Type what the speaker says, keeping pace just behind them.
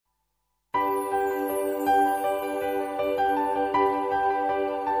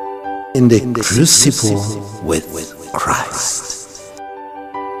in the crucible with Christ.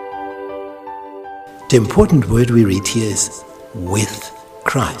 The important word we read here is with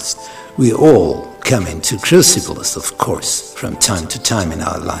Christ. We all come into crucibles, of course, from time to time in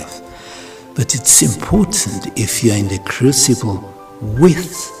our life. But it's important if you're in the crucible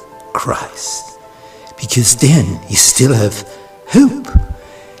with Christ, because then you still have hope.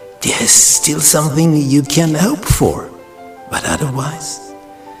 There's still something you can hope for, but otherwise.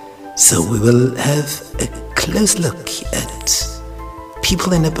 So we will have a close look at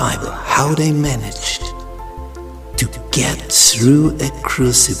people in the Bible, how they managed to get through a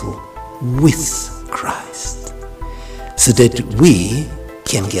crucible with Christ, so that we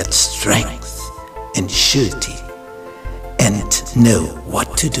can get strength and surety and know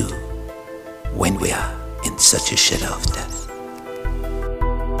what to do when we are in such a shadow of death.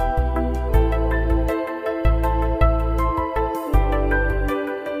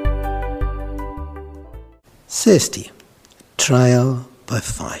 Thirsty, trial by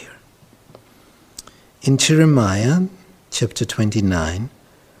fire. In Jeremiah chapter 29,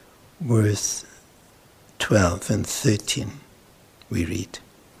 verse 12 and 13, we read,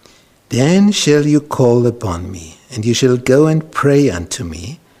 "Then shall you call upon me, and you shall go and pray unto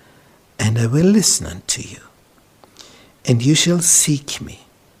me, and I will listen unto you. And you shall seek me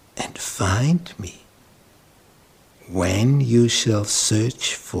and find me, when you shall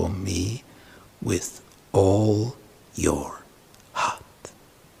search for me with all your heart."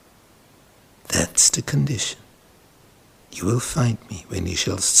 That's the condition. You will find me when you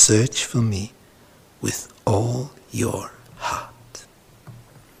shall search for me with all your heart.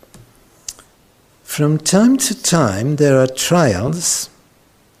 From time to time there are trials,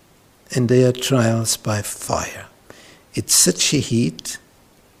 and they are trials by fire. It's such a heat.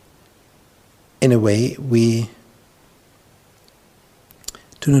 In a way, we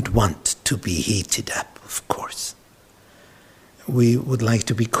do not want to be heated up, of course. We would like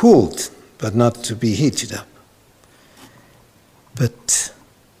to be cooled, but not to be heated up. But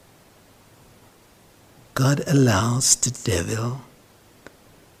God allows the devil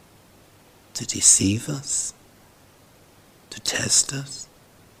to deceive us, to test us,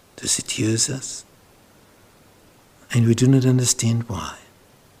 to seduce us, and we do not understand why.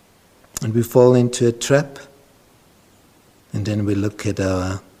 And we fall into a trap, and then we look at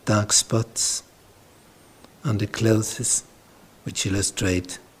our dark spots on the clothes, which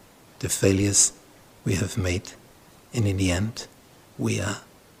illustrate the failures we have made, and in the end we are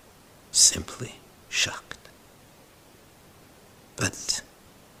simply shocked. But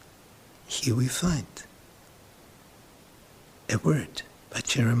here we find a word by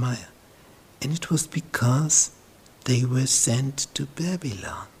Jeremiah, and it was because they were sent to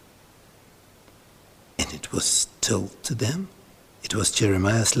Babylon. And it was told to them, it was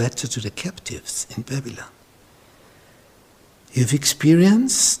Jeremiah's letter to the captives in Babylon. You've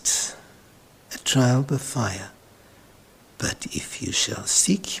experienced a trial by fire, but if you shall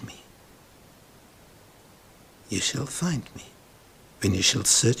seek me, you shall find me, when you shall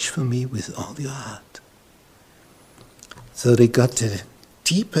search for me with all your heart. So they got a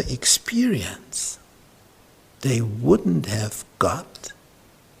deeper experience they wouldn't have got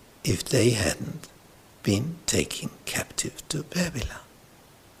if they hadn't been taken captive to Babylon.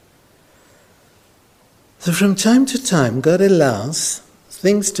 So from time to time, God allows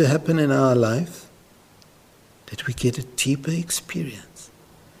things to happen in our life that we get a deeper experience,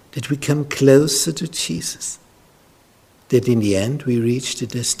 that we come closer to Jesus, that in the end we reach the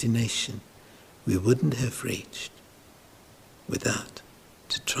destination we wouldn't have reached without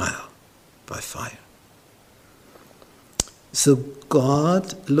the trial by fire. So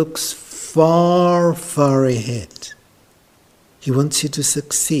God looks far, far ahead. He wants you to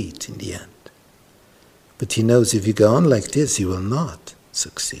succeed in the end. But He knows if you go on like this, you will not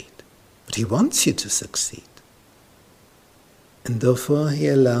succeed. But He wants you to succeed. And therefore He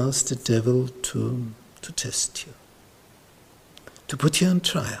allows the devil to test you, to put you on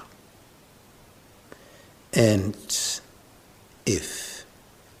trial. And if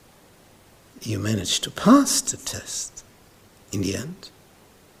you manage to pass the test, in the end,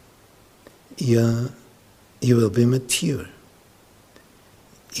 you will be mature.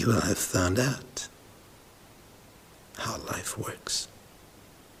 You will have found out how life works.